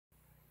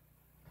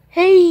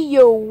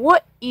Yo,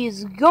 what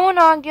is going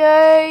on,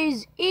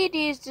 guys? It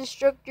is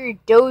Destructor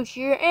Doge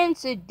here, and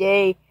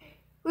today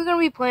we're gonna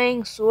be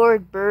playing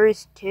Sword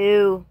Burst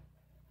 2.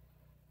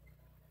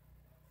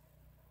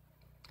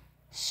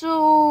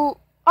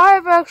 So,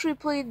 I've actually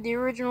played the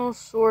original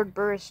Sword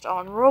Burst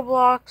on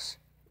Roblox,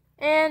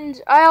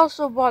 and I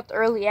also bought the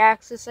early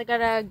access. I got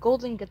a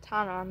golden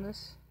katana on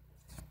this.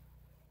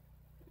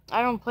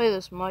 I don't play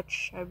this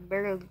much. I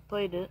barely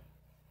played it,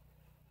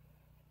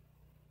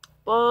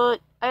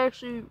 but I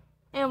actually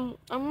I'm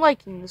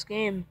liking this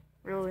game,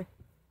 really.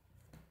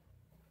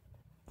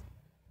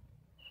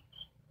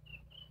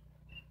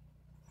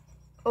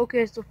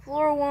 Okay, so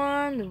floor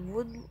 1, the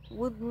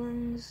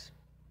woodlands.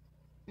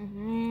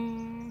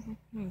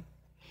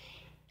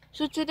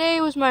 So today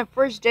was my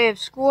first day of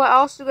school. I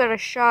also got a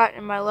shot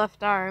in my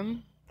left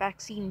arm,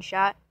 vaccine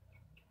shot.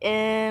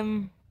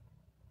 Alright,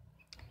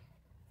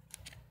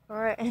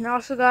 and I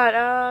also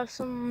got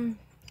some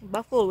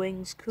buffalo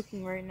wings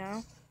cooking right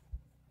now.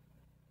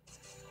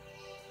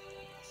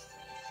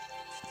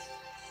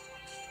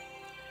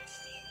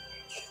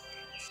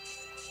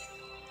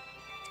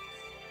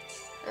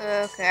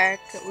 Okay,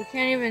 we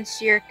can't even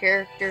see our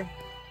character.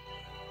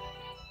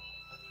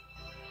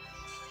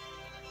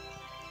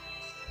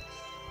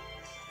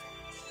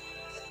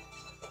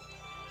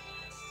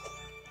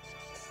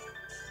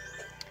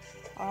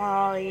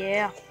 Oh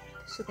yeah,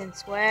 looking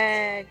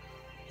swag.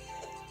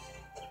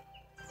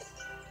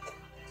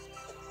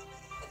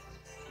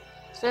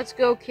 So let's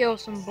go kill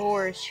some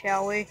boars,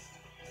 shall we?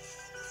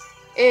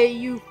 Hey,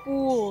 you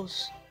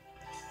fools!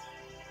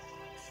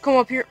 Come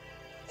up here.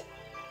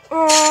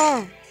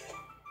 Oh!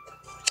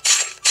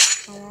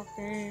 Come up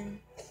in.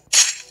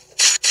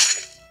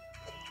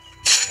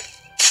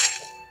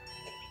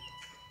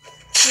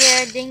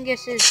 Yeah,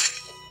 dingus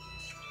is.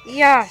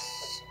 Yes!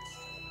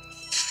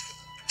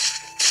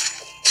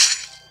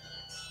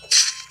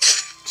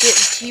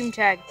 Team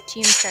tag.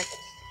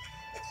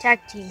 Tag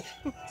team.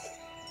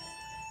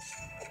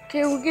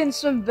 Okay, we're getting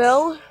some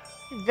Vel.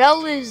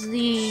 Vel is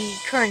the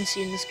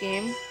currency in this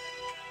game.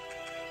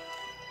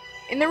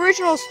 In the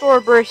original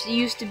Store Burst, it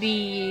used to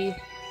be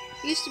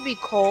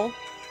coal,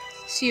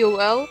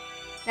 C-O-L.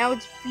 Now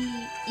it's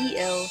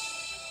V-E-L,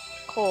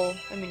 coal.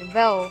 I mean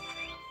Vel.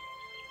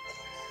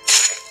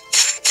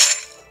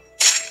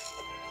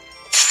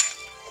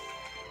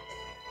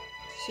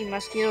 See my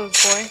skills,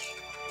 boy.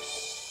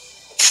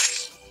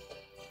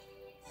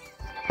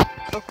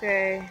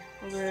 Okay,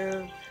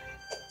 live.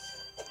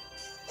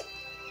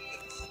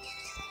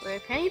 Wait, I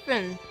can't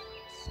even.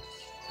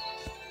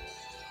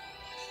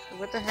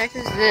 What the heck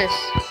is this?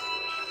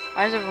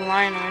 Why is there a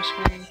lion on my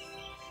screen?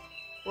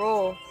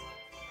 Roll.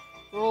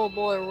 Roll,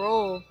 boy,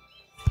 roll.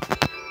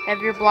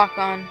 Have your block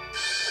on.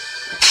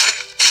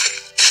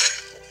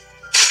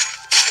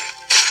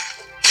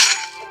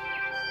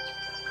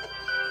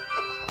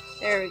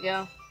 There we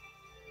go.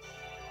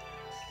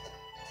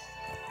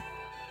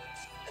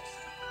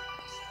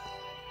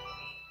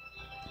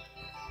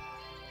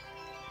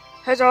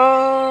 Heads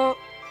up!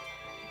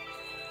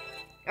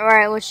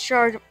 Alright, let's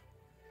charge him.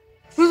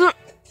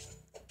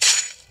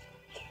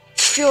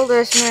 Kill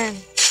this man.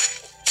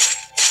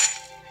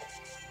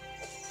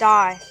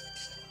 Die.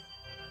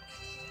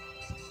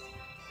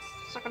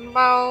 Sucking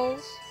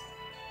balls.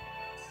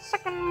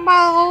 Sucking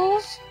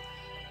balls.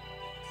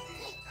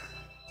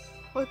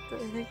 What the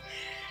heck?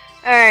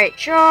 Alright,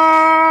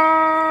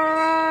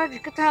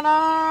 charge!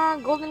 Katana!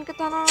 Golden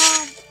katana!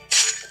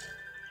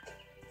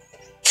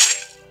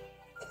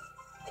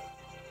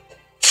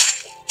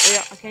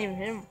 Yeah, I can't even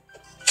hit him.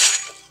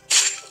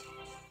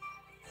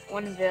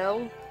 One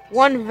Vel.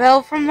 One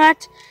Vel from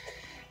that.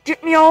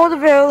 Get me all the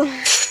Vel.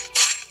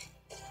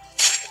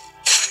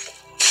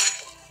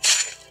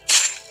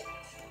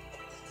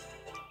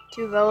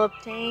 Two Vel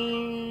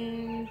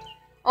obtained.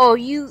 Oh,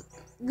 you're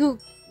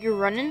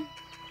running?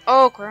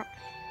 Oh crap.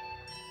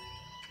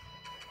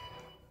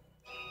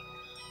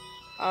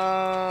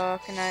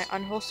 Can I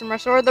unholster my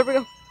sword? There we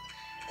go.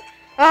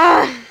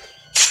 Ah!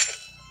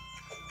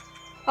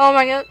 Oh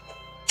my god.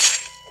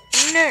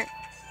 No.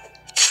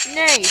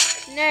 Nay.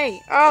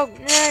 Nay. Oh,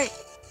 nay.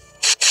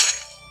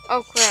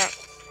 Oh crap.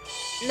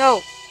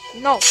 No.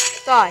 No.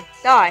 Die.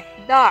 Die.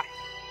 Die.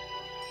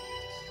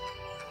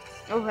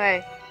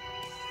 Okay.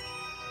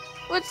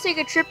 Let's take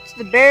a trip to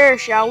the bear,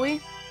 shall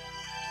we?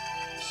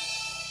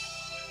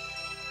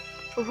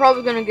 We're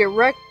probably gonna get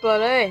wrecked,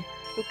 but hey,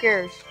 who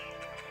cares?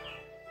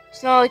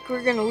 It's not like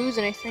we're gonna lose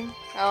anything.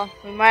 Well,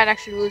 we might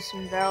actually lose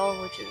some Vel,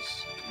 which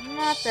is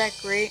not that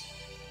great.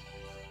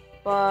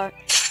 But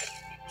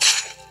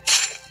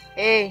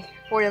hey,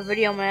 for the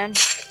video, man.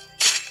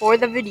 For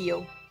the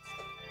video.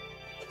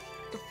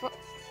 The fuck?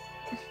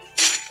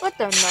 What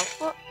the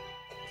fuck?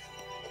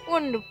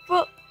 What the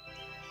fuck?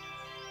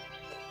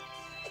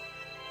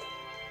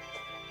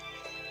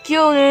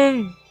 Kill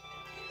him!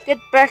 Get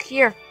back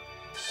here!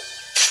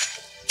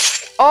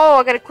 Oh,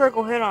 I got a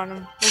critical hit on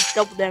him. It's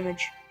double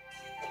damage.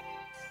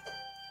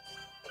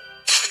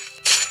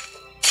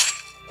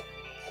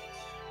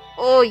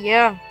 Oh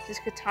yeah, this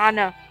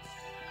katana.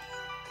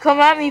 Come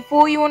at me,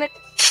 fool! You want it?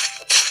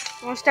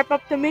 You wanna step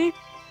up to me?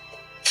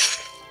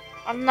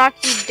 I'll knock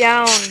you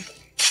down.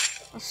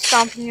 I'll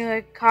stomp you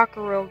like a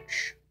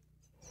cockroach.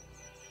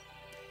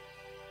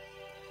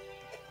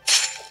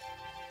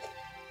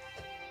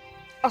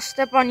 I'll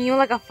step on you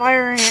like a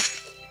fire ant.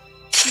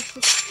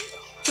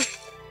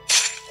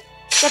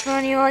 Step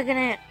on you like an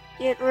ant.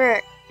 Get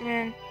wrecked,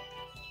 man.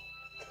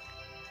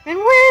 And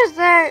where is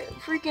that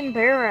freaking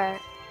bear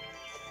at?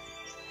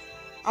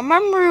 I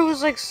remember it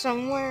was like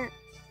somewhere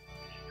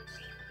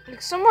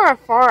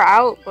far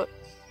out, but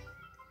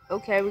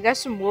okay, we got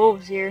some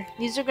wolves here.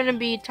 These are gonna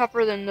be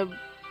tougher than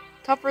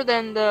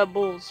the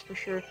bulls for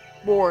sure.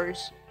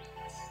 Boars.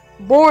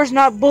 Boars,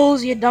 not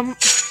bulls, you dumb.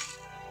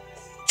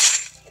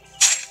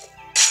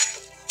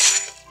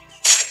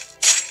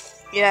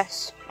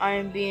 Yes, I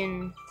am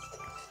being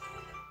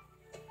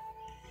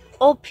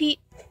OP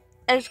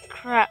as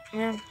crap,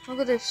 man. Look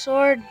at this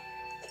sword.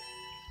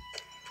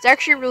 It's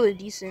actually really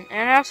decent.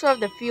 And I also have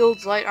the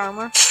Field's light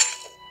armor.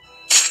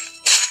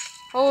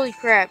 Holy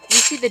crap. You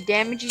see the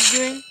damage he's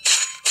doing?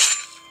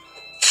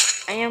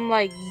 I am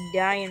like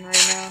dying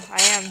right now.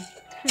 I am.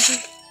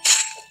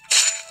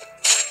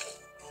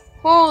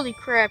 Holy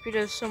crap, he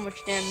does so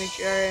much damage.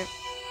 Alright.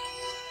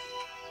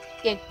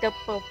 Get up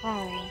a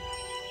phone.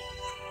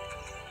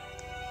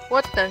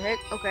 What the heck?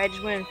 Okay, I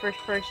just went in first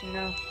person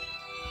now.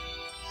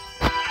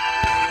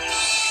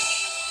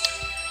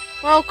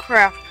 Well,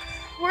 crap.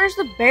 Where's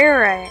the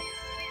bear at?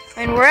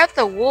 I mean, we're at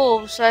the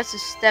wolves, so that's a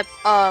step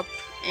up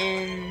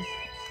in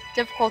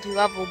difficulty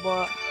level,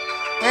 but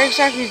where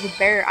exactly is the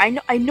bear?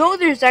 I know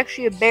there's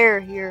actually a bear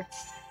here,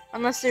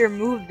 unless they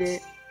removed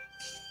it.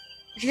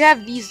 But you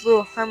have these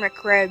little hermit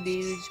crab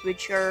dudes,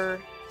 which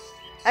are...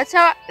 That's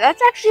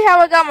actually how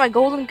I got my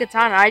golden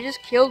katana. I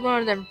just killed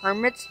one of them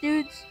hermits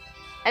dudes.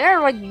 I got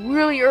it like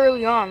really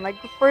early on, like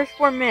the first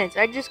 4 minutes.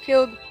 I just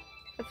killed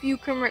a few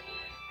hermit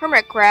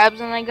crabs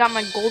and I got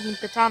my golden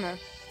katana.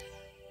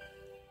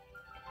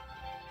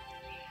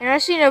 And I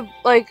seen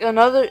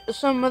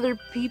some other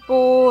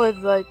people with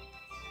like,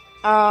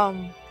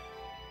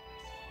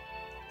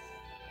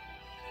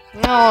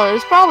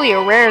 it's probably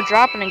a rare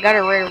drop and I got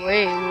it right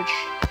away, which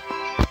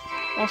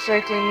most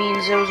likely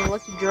means it was a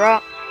lucky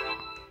drop.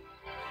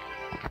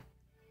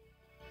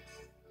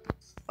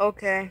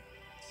 Okay.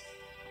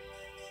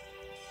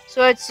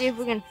 So let's see if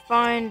we can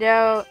find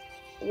out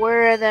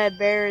where that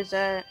bear is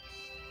at.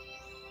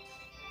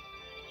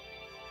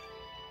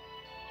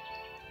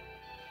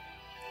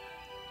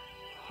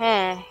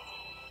 Huh.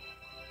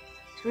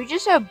 So we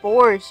just have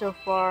boars so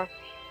far.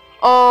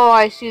 Oh,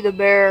 I see the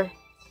bear.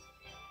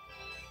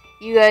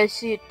 You guys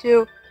see it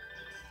too?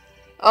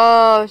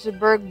 Oh, it's a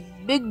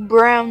big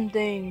brown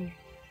thing.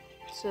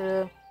 It's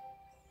a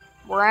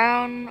wolf.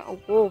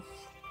 What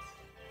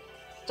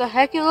the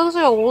heck? It looks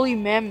like a woolly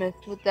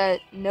mammoth with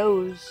that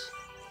nose.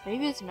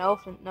 Maybe it's an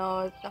elephant. No,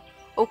 it's not.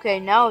 Okay,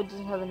 now it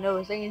doesn't have a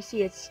nose. I can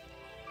see its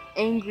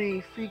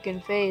angry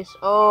freaking face.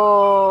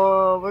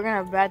 Oh, we're gonna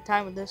have a bad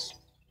time with this.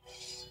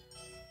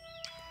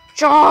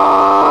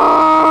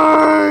 Charge!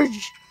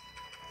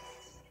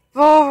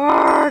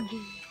 Forward!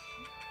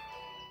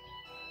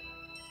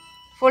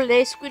 For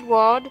the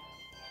Squidward.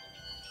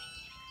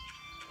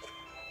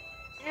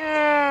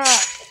 Yeah.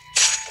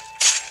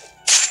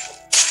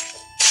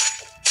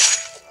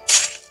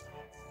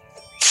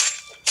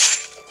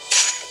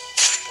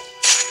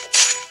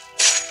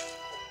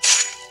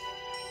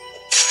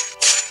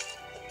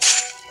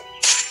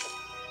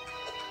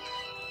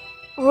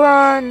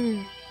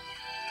 Run!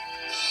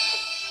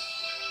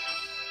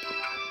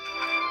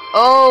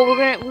 Oh,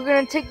 we're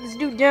gonna take this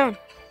dude down.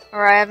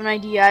 Alright, I have an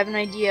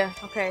idea.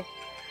 Okay.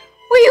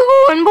 Where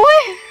you going,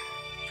 boy?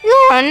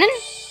 You running?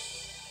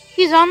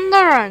 He's on the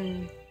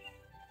run.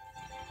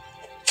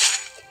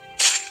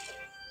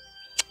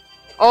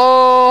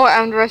 Oh, I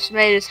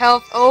underestimated his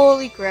health.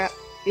 Holy crap.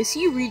 Is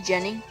he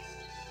regenning?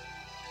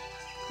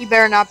 He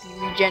better not be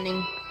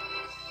regenning.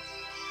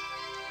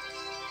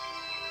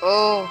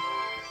 Oh.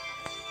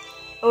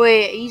 Oh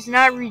wait, he's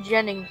not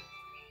regenning.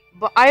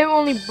 But I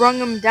only brung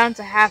him down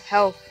to half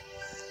health.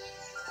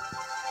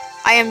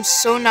 I am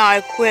so not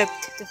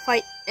equipped to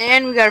fight.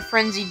 And we got a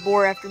frenzied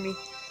boar after me.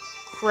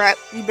 Crap,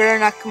 you better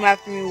not come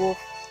after me, wolf.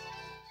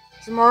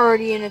 I'm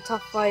already in a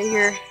tough fight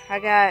here. I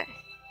got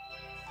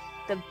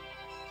the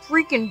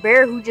freaking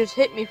bear who just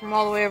hit me from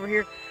all the way over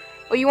here.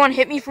 Oh, you want to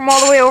hit me from all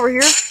the way over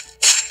here?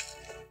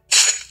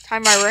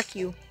 Time I wreck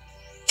you.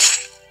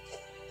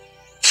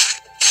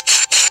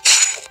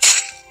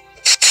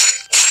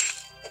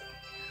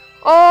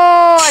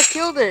 Oh, I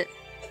killed it.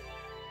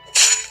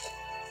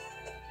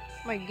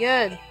 My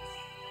god.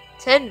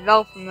 10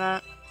 fell from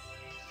that.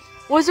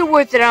 Was it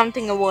worth it? I don't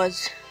think it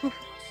was.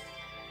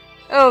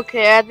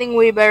 Okay, I think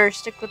we better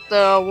stick with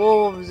the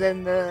wolves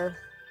and the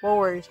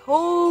boars.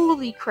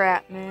 Holy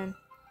crap, man.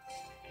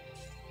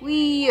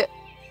 We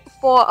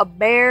fought a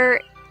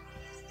bear.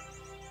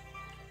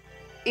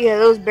 Yeah,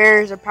 those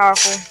bears are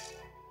powerful.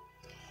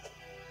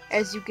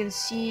 As you can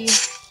see,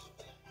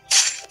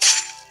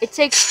 it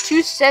takes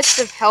 2 sets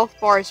of health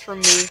bars from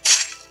me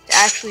to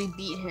actually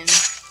beat him.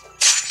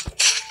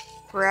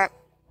 Crap.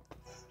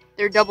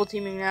 they're double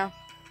teaming now.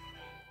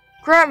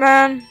 Crap,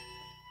 man.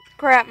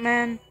 Crap,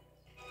 man.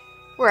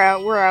 We're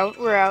out. We're out.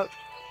 We're out.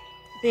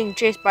 Being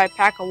chased by a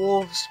pack of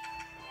wolves.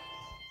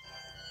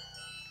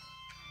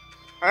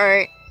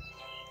 Alright.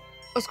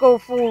 Let's go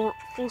full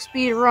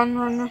speed.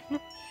 Run.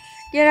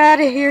 Get out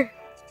of here.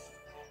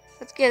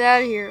 Let's get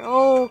out of here.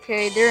 Oh,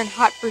 okay, they're in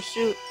hot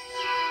pursuit.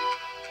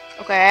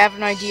 Okay, I have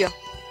an idea.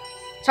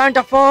 Time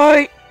to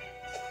fight!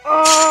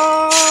 Ah!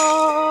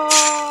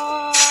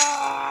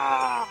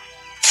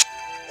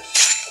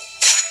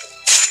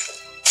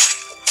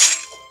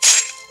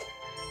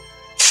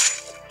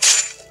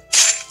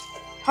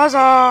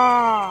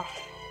 Huzzah!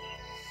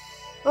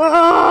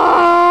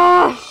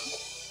 Ah!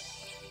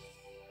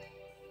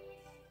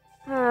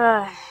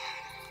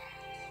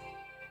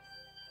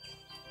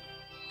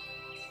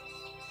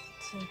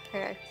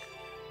 Okay.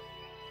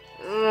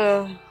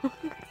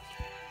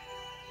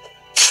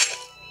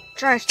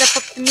 Trying to step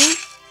up to me?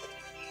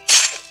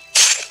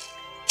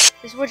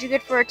 This is what you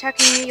get for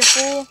attacking me, you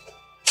fool.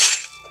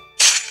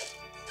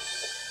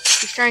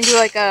 He's trying to do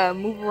like a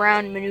move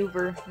around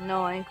maneuver.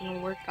 No, ain't gonna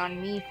work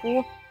on me,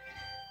 fool.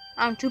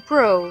 I'm too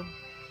pro.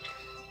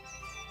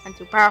 I'm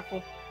too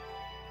powerful.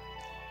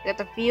 Got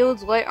the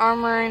fields, light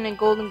armor, and a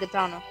golden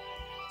katana.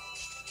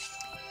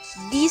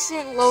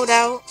 Decent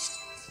loadout.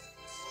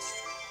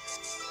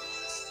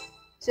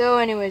 So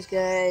anyways,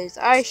 guys,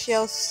 I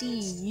shall see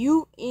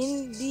you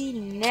in the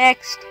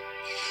next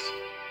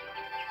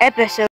episode.